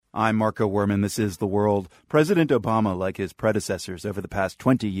I'm Marco Werman. This is The World. President Obama, like his predecessors over the past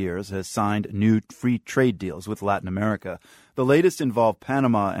 20 years, has signed new free trade deals with Latin America. The latest involve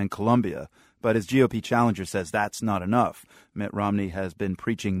Panama and Colombia, but his GOP challenger says that's not enough. Mitt Romney has been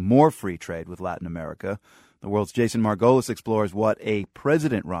preaching more free trade with Latin America. The World's Jason Margolis explores what a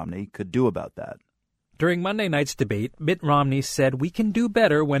President Romney could do about that. During Monday night's debate, Mitt Romney said we can do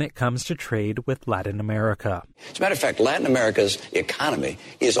better when it comes to trade with Latin America. As a matter of fact, Latin America's economy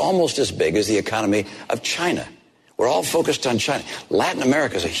is almost as big as the economy of China. We're all focused on China. Latin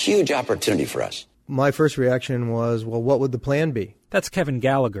America is a huge opportunity for us. My first reaction was, well, what would the plan be? That's Kevin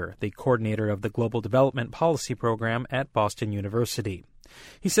Gallagher, the coordinator of the Global Development Policy Program at Boston University.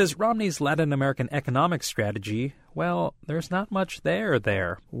 He says Romney's Latin American economic strategy, well, there's not much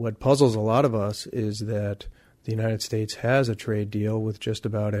there. What puzzles a lot of us is that the United States has a trade deal with just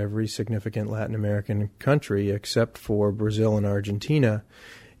about every significant Latin American country except for Brazil and Argentina.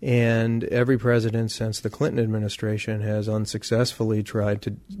 And every president since the Clinton administration has unsuccessfully tried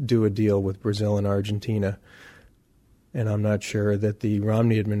to do a deal with Brazil and Argentina. And I'm not sure that the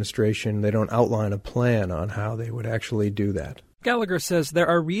Romney administration, they don't outline a plan on how they would actually do that. Gallagher says there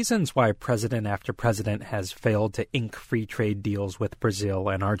are reasons why president after president has failed to ink free trade deals with Brazil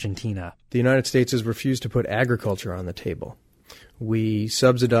and Argentina. The United States has refused to put agriculture on the table. We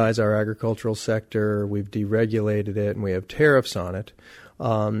subsidize our agricultural sector, we've deregulated it, and we have tariffs on it,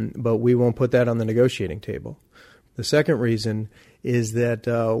 but we won't put that on the negotiating table. The second reason is that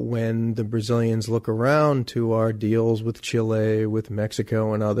when the Brazilians look around to our deals with Chile, with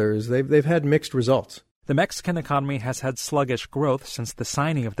Mexico, and others, they've had mixed results. The Mexican economy has had sluggish growth since the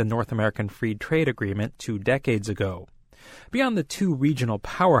signing of the North American Free Trade Agreement 2 decades ago. Beyond the two regional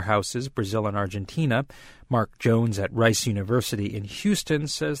powerhouses, Brazil and Argentina, Mark Jones at Rice University in Houston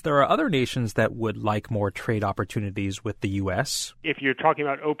says there are other nations that would like more trade opportunities with the U.S. If you're talking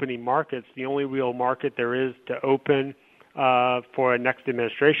about opening markets, the only real market there is to open for a next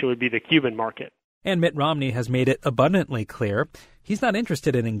administration would be the Cuban market. And Mitt Romney has made it abundantly clear he's not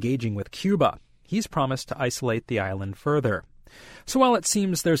interested in engaging with Cuba. He's promised to isolate the island further. So while it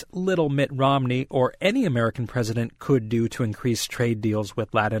seems there's little Mitt Romney or any American president could do to increase trade deals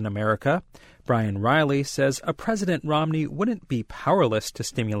with Latin America, Brian Riley says a President Romney wouldn't be powerless to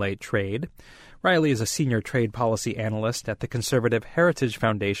stimulate trade. Riley is a senior trade policy analyst at the Conservative Heritage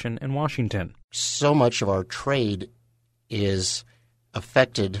Foundation in Washington. So much of our trade is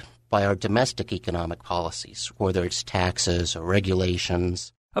affected by our domestic economic policies, whether it's taxes or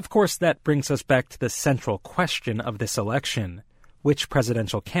regulations. Of course, that brings us back to the central question of this election. Which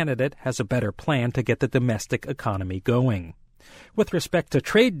presidential candidate has a better plan to get the domestic economy going? With respect to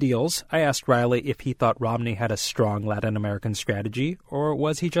trade deals, I asked Riley if he thought Romney had a strong Latin American strategy, or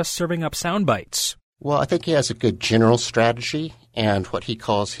was he just serving up sound bites? Well, I think he has a good general strategy, and what he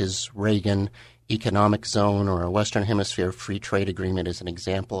calls his Reagan economic zone or a Western Hemisphere free trade agreement is an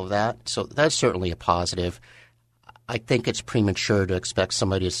example of that. So that's certainly a positive. I think it's premature to expect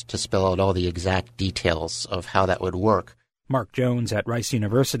somebody to spell out all the exact details of how that would work. Mark Jones at Rice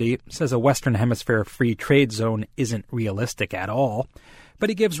University says a Western Hemisphere free trade zone isn't realistic at all, but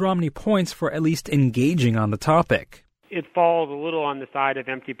he gives Romney points for at least engaging on the topic. It falls a little on the side of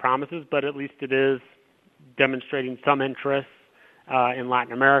empty promises, but at least it is demonstrating some interest in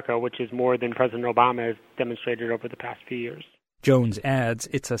Latin America, which is more than President Obama has demonstrated over the past few years. Jones adds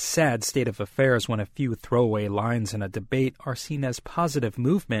it's a sad state of affairs when a few throwaway lines in a debate are seen as positive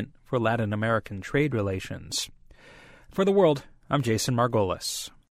movement for Latin American trade relations. For The World, I'm Jason Margolis.